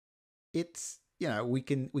we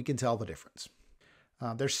can tell the difference.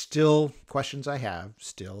 There's still questions I have,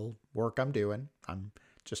 still work I'm doing. I'm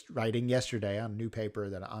just writing yesterday on a new paper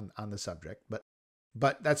that on the subject, but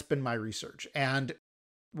that's been my research. And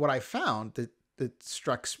what I found that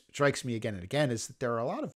strikes me again and again is that there are a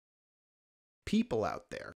lot of people out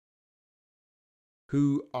there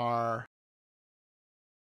who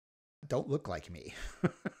don't look like me.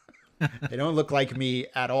 They don't look like me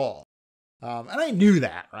at all. And I knew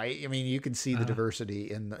that, right? I mean, you can see the diversity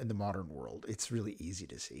in the modern world. It's really easy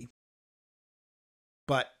to see.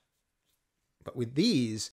 But with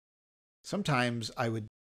these, sometimes I would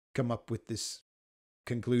come up with this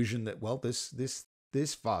conclusion that, well,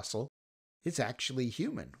 this fossil is actually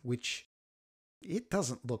human, which it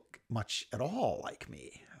doesn't look much at all like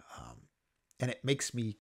me. And it makes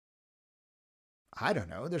me, I don't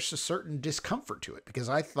know, there's a certain discomfort to it because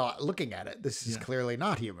I thought looking at it, this is clearly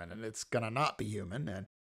not human and it's going to not be human.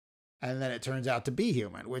 And then it turns out to be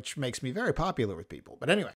human, which makes me very popular with people.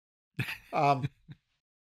 But anyway,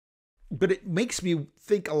 but it makes me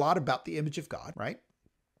think a lot about the image of God, right?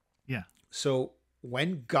 Yeah. So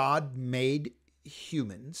when God made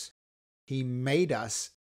humans, he made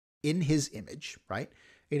us in his image, right?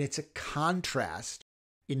 And it's a contrast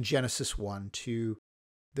in Genesis 1 to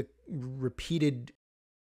the repeated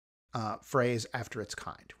phrase after its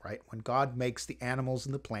kind, right? When God makes the animals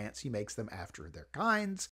and the plants, he makes them after their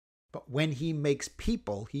kinds. But when he makes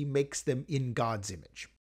people, he makes them in God's image.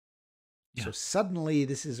 Yeah. So suddenly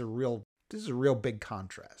this is a real big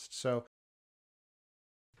contrast. So,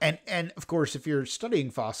 and of course, if you're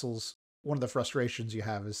studying fossils, one of the frustrations you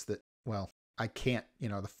have is that, well, I can't,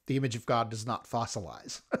 the image of God does not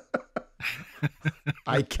fossilize.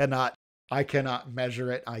 I cannot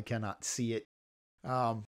measure it. I cannot see it.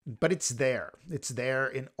 But it's there. It's there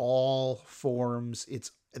in all forms.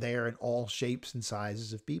 It's there in all shapes and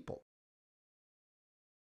sizes of people.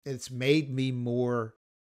 It's made me more,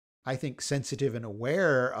 I think, sensitive and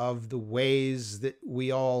aware of the ways that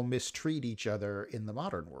we all mistreat each other in the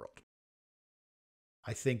modern world.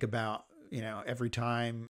 I think about, every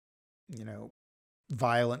time,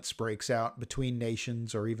 violence breaks out between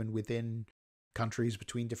nations or even within countries,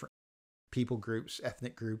 between different people groups,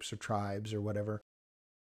 ethnic groups, or tribes, or whatever.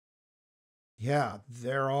 Yeah,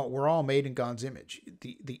 we're all made in God's image.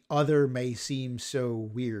 The other may seem so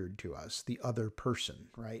weird to us, the other person,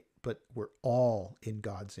 right? But we're all in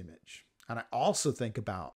God's image. And I also think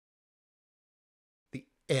about the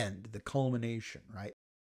end, the culmination, right?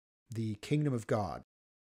 The kingdom of God.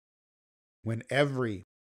 When every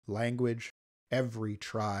language, every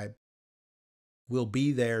tribe will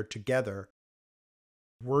be there together,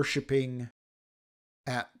 worshiping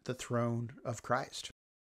at the throne of Christ.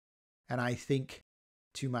 And I think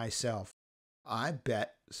to myself, I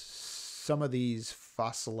bet some of these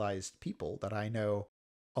fossilized people that I know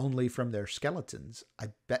only from their skeletons, I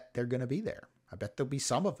bet they're going to be there. I bet there'll be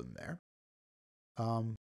some of them there.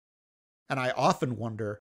 And I often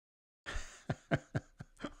wonder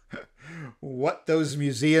what those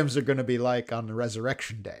museums are going to be like on the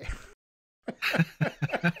resurrection day.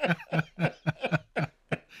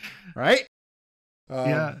 Right?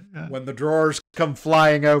 When the drawers come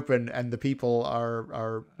flying open and the people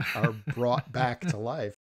are brought back to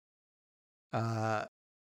life.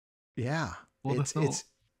 It's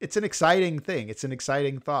it's an exciting thing. It's an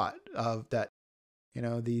exciting thought of that,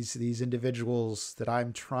 these individuals that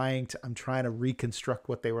I'm trying to reconstruct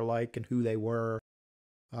what they were like and who they were.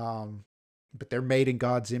 But they're made in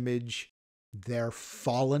God's image. They're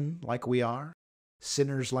fallen like we are,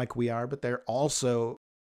 sinners like we are, but they're also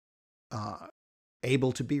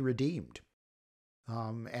able to be redeemed.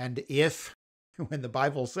 And if, when the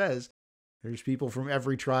Bible says there's people from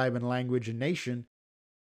every tribe and language and nation,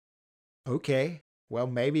 okay, well,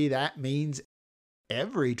 maybe that means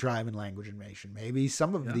every tribe and language and nation. Maybe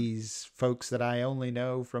some of these folks that I only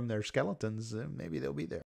know from their skeletons, maybe they'll be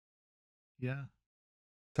there. Yeah.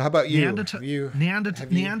 So how about you?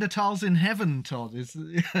 Neanderthals in heaven, Todd.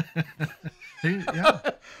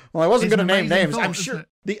 Well, I wasn't going to name names. Thought, I'm sure.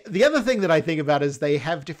 The other thing that I think about is they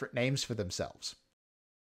have different names for themselves.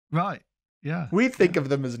 Right. Yeah. We think of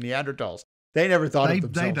them as Neanderthals. They never thought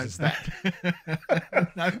of themselves as that.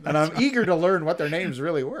 And I'm eager to learn what their names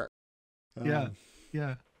really were. Yeah.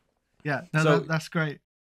 No, that's great.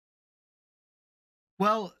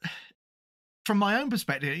 Well, from my own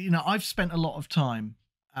perspective, I've spent a lot of time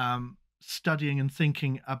studying and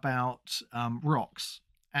thinking about rocks.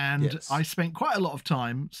 And I spent quite a lot of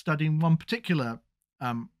time studying one particular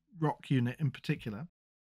rock unit in particular,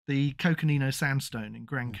 the Coconino Sandstone in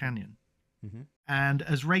Grand Canyon. Mm-hmm. And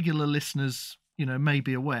as regular listeners, may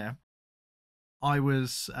be aware, I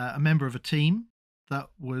was a member of a team that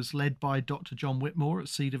was led by Dr. John Whitmore at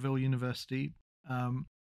Cedarville University.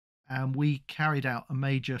 And we carried out a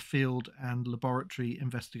major field and laboratory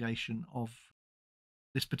investigation of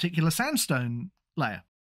this particular sandstone layer.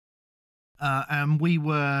 And we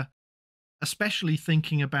were especially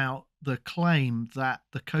thinking about the claim that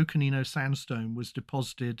the Coconino Sandstone was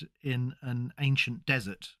deposited in an ancient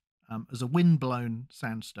desert as a wind-blown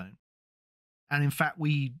sandstone. And in fact,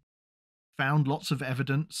 we found lots of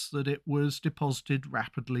evidence that it was deposited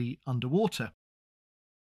rapidly underwater.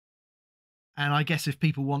 And I guess if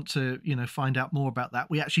people want to, find out more about that,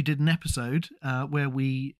 we actually did an episode where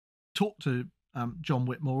we talked to John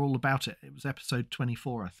Whitmore all about it. It was episode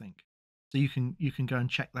 24, I think. So you can go and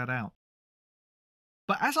check that out.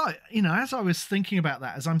 But as I was thinking about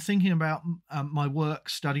that, as I'm thinking about my work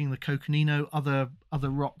studying the Coconino, other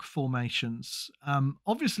rock formations,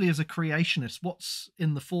 obviously as a creationist, what's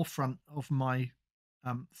in the forefront of my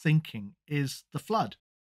thinking is the flood.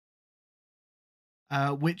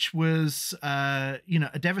 Which was, a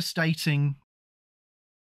devastating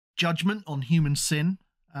judgment on human sin,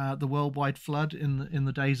 the worldwide flood in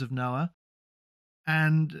the days of Noah.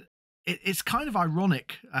 And it's kind of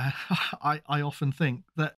ironic, I often think,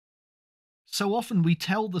 that so often we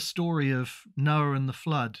tell the story of Noah and the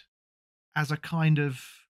flood as a kind of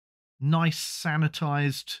nice,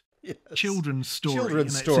 sanitized children's story.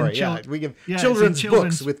 Children's story, we give children's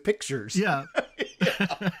books with pictures. Yeah.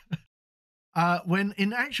 When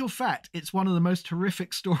in actual fact, it's one of the most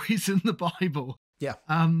horrific stories in the Bible. Yeah.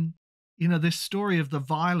 This story of the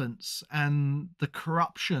violence and the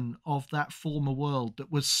corruption of that former world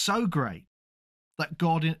that was so great that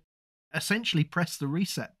God essentially pressed the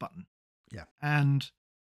reset button. Yeah. And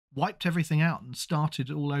wiped everything out and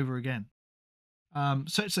started all over again.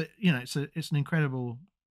 So it's an incredible,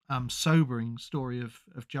 sobering story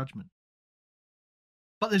of judgment.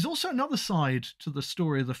 But there's also another side to the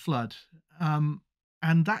story of the flood, and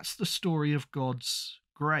that's the story of God's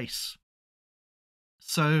grace.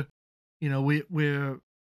 So, we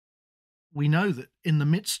know that in the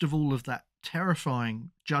midst of all of that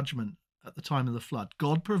terrifying judgment at the time of the flood,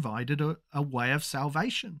 God provided a way of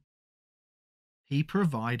salvation. He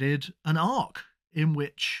provided an ark in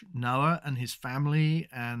which Noah and his family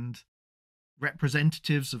and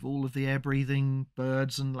representatives of all of the air-breathing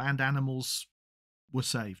birds and land animals were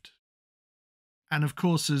saved. And of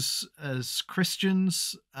course, as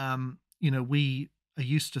Christians, we are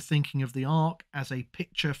used to thinking of the ark as a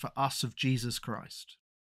picture for us of Jesus Christ,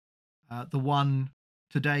 the one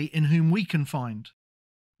today in whom we can find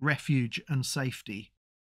refuge and safety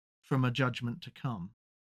from a judgment to come.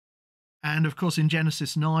 And of course, in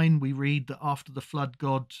Genesis 9, we read that after the flood,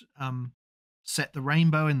 God set the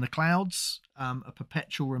rainbow in the clouds, a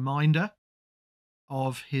perpetual reminder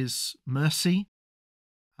of his mercy.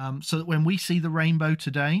 So that when we see the rainbow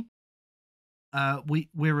today,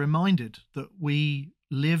 we're reminded that we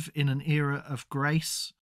live in an era of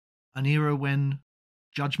grace, an era when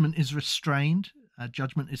judgment is restrained,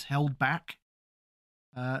 judgment is held back,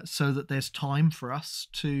 so that there's time for us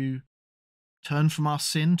to turn from our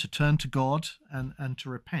sin, to turn to God, and to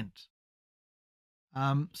repent.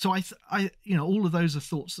 So I all of those are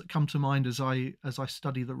thoughts that come to mind as I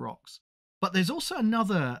study the rocks. But there's also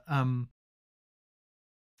another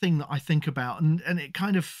thing that I think about, and it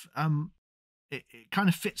kind of it kind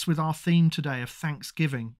of fits with our theme today of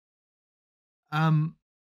Thanksgiving.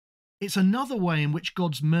 It's another way in which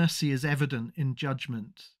God's mercy is evident in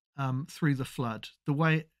judgment through the flood. The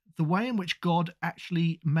way in which God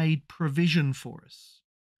actually made provision for us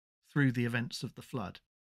through the events of the flood.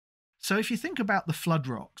 So if you think about the flood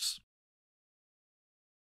rocks,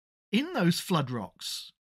 in those flood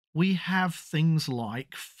rocks, we have things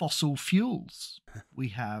like fossil fuels. We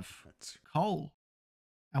have coal,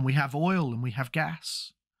 and we have oil, and we have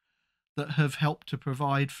gas that have helped to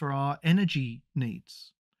provide for our energy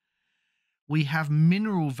needs. We have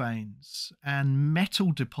mineral veins and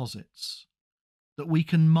metal deposits that we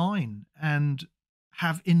can mine and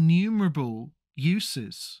have innumerable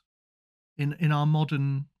uses in our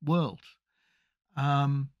modern world.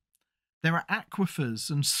 There are aquifers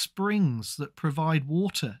and springs that provide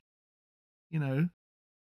water.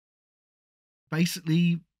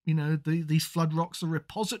 Basically, these flood rocks are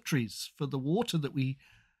repositories for the water that we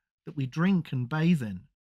drink and bathe in.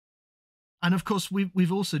 And of course,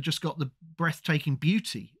 we've also just got the breathtaking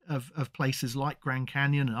beauty of places like Grand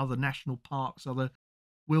Canyon and other national parks, other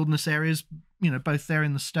wilderness areas, both there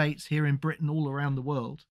in the States, here in Britain, all around the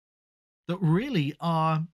world, that really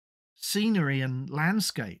are scenery and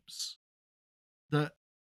landscapes that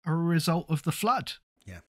are a result of the flood.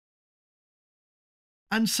 Yeah.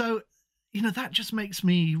 And so, that just makes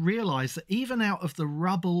me realize that even out of the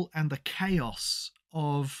rubble and the chaos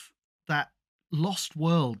of that lost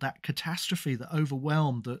world, that catastrophe that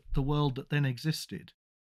overwhelmed the world that then existed,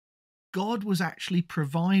 God was actually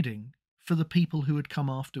providing for the people who had come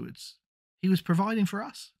afterwards. He was providing for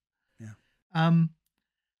us. Yeah.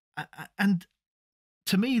 And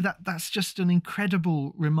to me, that's just an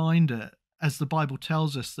incredible reminder, as the Bible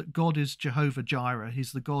tells us, that God is Jehovah Jireh.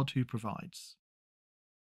 He's the God who provides.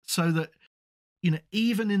 So that,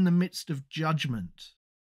 even in the midst of judgment,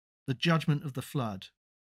 the judgment of the flood,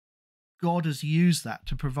 God has used that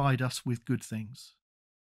to provide us with good things.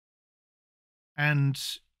 And,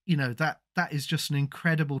 that is just an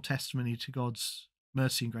incredible testimony to God's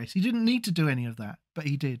mercy and grace. He didn't need to do any of that, but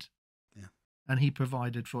he did. Yeah. And he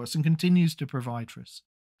provided for us and continues to provide for us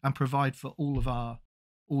and provide for all of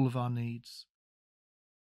our needs.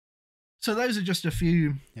 So those are just a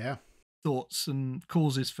few thoughts and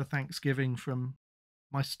causes for Thanksgiving from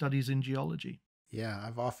my studies in geology. Yeah,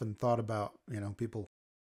 I've often thought about, people,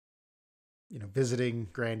 visiting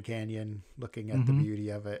Grand Canyon, looking at the beauty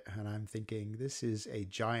of it, and I'm thinking, this is a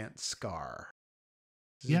giant scar.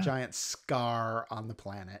 This is a giant scar on the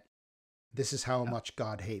planet. This is how much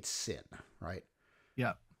God hates sin, right?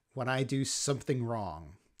 Yeah. When I do something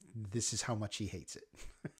wrong, this is how much he hates it.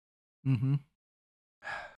 Mm-hmm.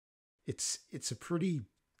 It's a pretty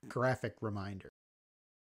graphic reminder.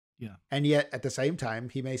 Yeah. And yet, at the same time,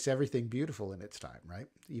 he makes everything beautiful in its time, right?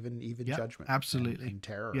 Even judgment. Absolutely. And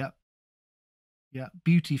terror. Yeah. Yeah.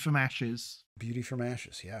 Beauty from ashes. Beauty from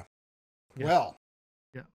ashes, yeah. Yeah. Well,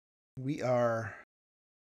 yeah, we are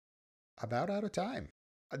about out of time.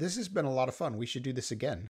 This has been a lot of fun. We should do this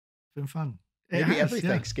again. It's been fun. Maybe every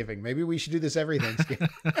Thanksgiving. Maybe we should do this every Thanksgiving.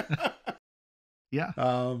 Yeah.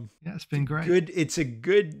 It's been great. Good.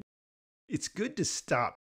 It's good to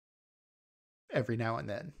stop every now and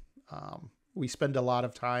then. We spend a lot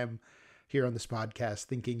of time here on this podcast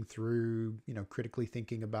thinking through, critically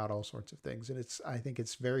thinking about all sorts of things. And I think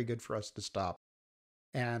it's very good for us to stop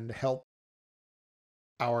and help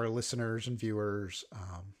our listeners and viewers,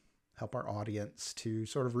 help our audience to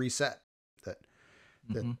sort of reset that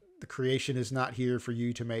the creation is not here for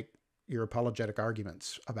you to make your apologetic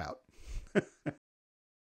arguments about.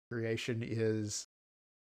 Creation is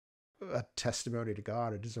a testimony to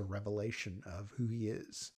God. It is a revelation of who he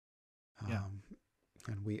is.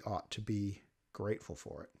 And we ought to be grateful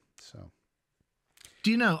for it. So,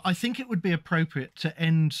 I think it would be appropriate to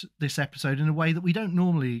end this episode in a way that we don't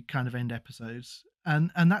normally kind of end episodes.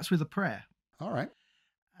 And that's with a prayer. All right.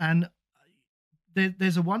 And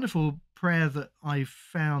there's a wonderful prayer that I've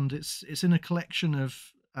found. It's in a collection of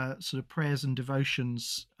sort of prayers and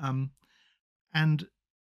devotions. And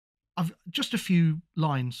I've just a few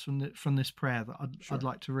lines from this prayer that I'd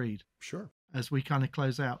like to read. Sure. As we kind of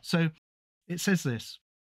close out. So it says this: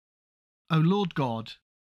 O Lord God,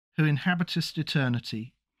 who inhabitest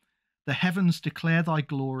eternity, the heavens declare thy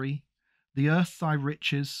glory, the earth thy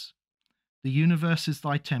riches, the universe is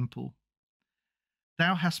thy temple.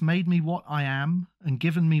 Thou hast made me what I am, and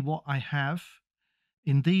given me what I have.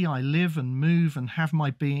 In thee I live and move and have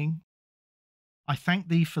my being. I thank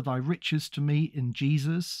thee for thy riches to me in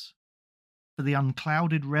Jesus, for the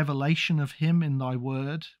unclouded revelation of him in thy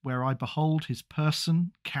word, where I behold his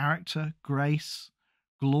person, character, grace,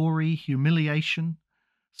 glory, humiliation,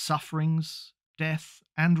 sufferings, death,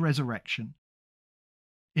 and resurrection.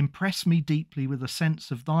 Impress me deeply with a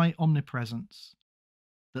sense of thy omnipresence,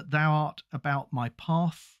 that thou art about my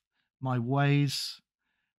path, my ways,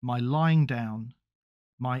 my lying down,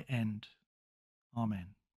 my end.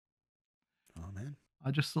 Amen. Amen.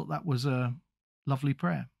 I just thought that was a lovely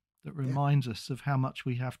prayer that reminds us of how much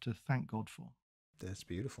we have to thank God for. That's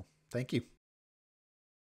beautiful. Thank you.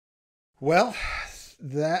 Well,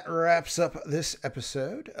 that wraps up this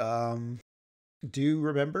episode. Do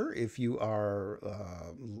remember, if you are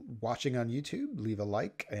watching on YouTube, leave a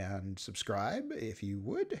like and subscribe if you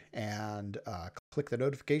would, and click the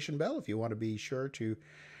notification bell if you want to be sure to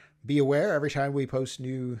be aware every time we post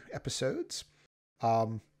new episodes.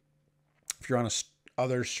 If you're on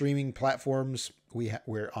other streaming platforms,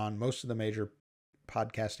 we're on most of the major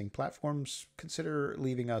podcasting platforms. Consider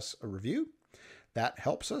leaving us a review. That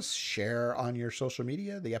helps us. Share on your social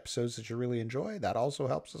media the episodes that you really enjoy. That also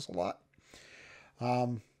helps us a lot.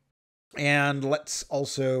 And let's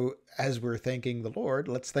also, as we're thanking the Lord,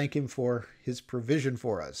 let's thank him for his provision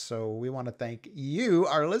for us. So we want to thank you,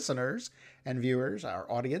 our listeners and viewers,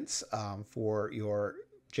 our audience, for your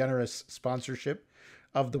generous sponsorship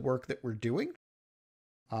of the work that we're doing.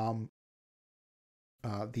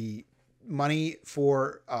 The money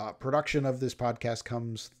for production of this podcast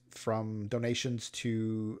comes from donations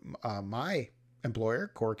to my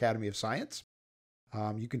employer, Core Academy of Science.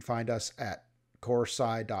 You can find us at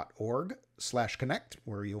coresci.org/connect,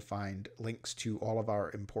 where you'll find links to all of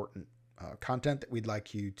our important content that we'd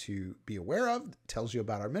like you to be aware of. It tells you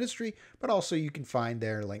about our ministry, but also you can find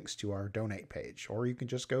there links to our donate page, or you can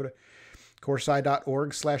just go to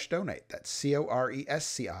coresci.org/donate. That's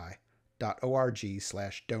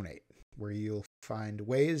coresci.org/donate, where you'll find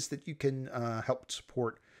ways that you can help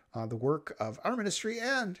support the work of our ministry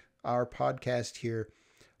and our podcast here,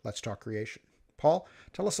 Let's Talk Creation. Paul,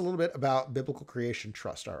 tell us a little bit about Biblical Creation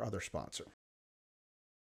Trust, our other sponsor.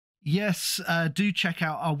 Yes, do check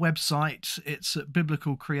out our website. It's at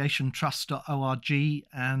biblicalcreationtrust.org.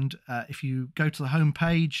 And if you go to the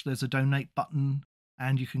homepage, there's a donate button,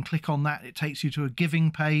 and you can click on that. It takes you to a giving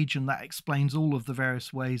page, and that explains all of the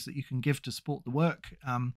various ways that you can give to support the work,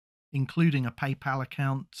 including a PayPal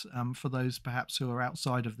account for those perhaps who are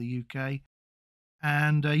outside of the UK.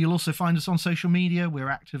 And you'll also find us on social media. We're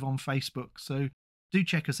active on Facebook. So do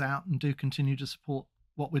check us out and do continue to support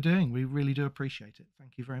what we're doing. We really do appreciate it.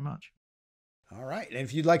 Thank you very much. All right. And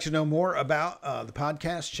if you'd like to know more about the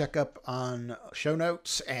podcast, check up on show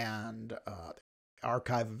notes and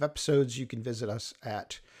archive of episodes. You can visit us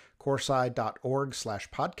at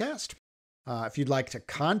coresci.org/podcast. If you'd like to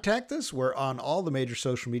contact us, we're on all the major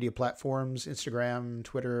social media platforms, Instagram,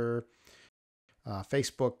 Twitter,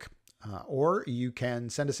 Facebook, or you can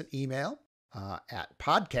send us an email at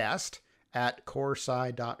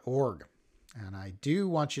podcast@coresci.org. And I do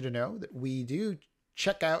want you to know that we do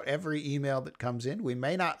check out every email that comes in. We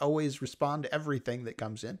may not always respond to everything that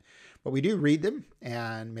comes in, but we do read them,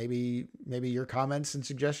 and maybe your comments and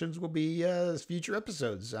suggestions will be future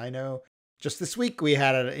episodes. I know just this week we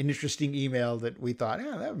had an interesting email that we thought,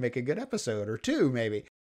 that would make a good episode, or two maybe.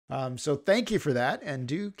 So thank you for that, and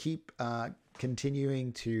do keep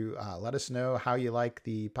continuing to let us know how you like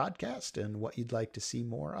the podcast and what you'd like to see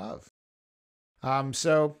more of.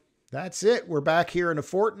 So that's it. We're back here in a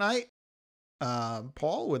fortnight,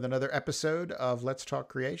 Paul, with another episode of Let's Talk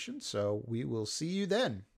Creation. So we will see you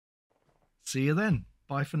then. See you then.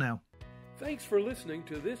 Bye for now. Thanks for listening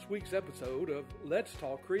to this week's episode of Let's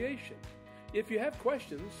Talk Creation. If you have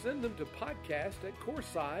questions, send them to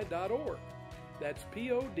podcast@coresci.org. That's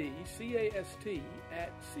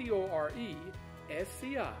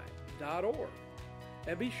podcast@coresci.org.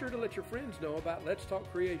 And be sure to let your friends know about Let's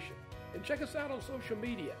Talk Creation. And check us out on social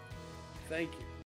media. Thank you.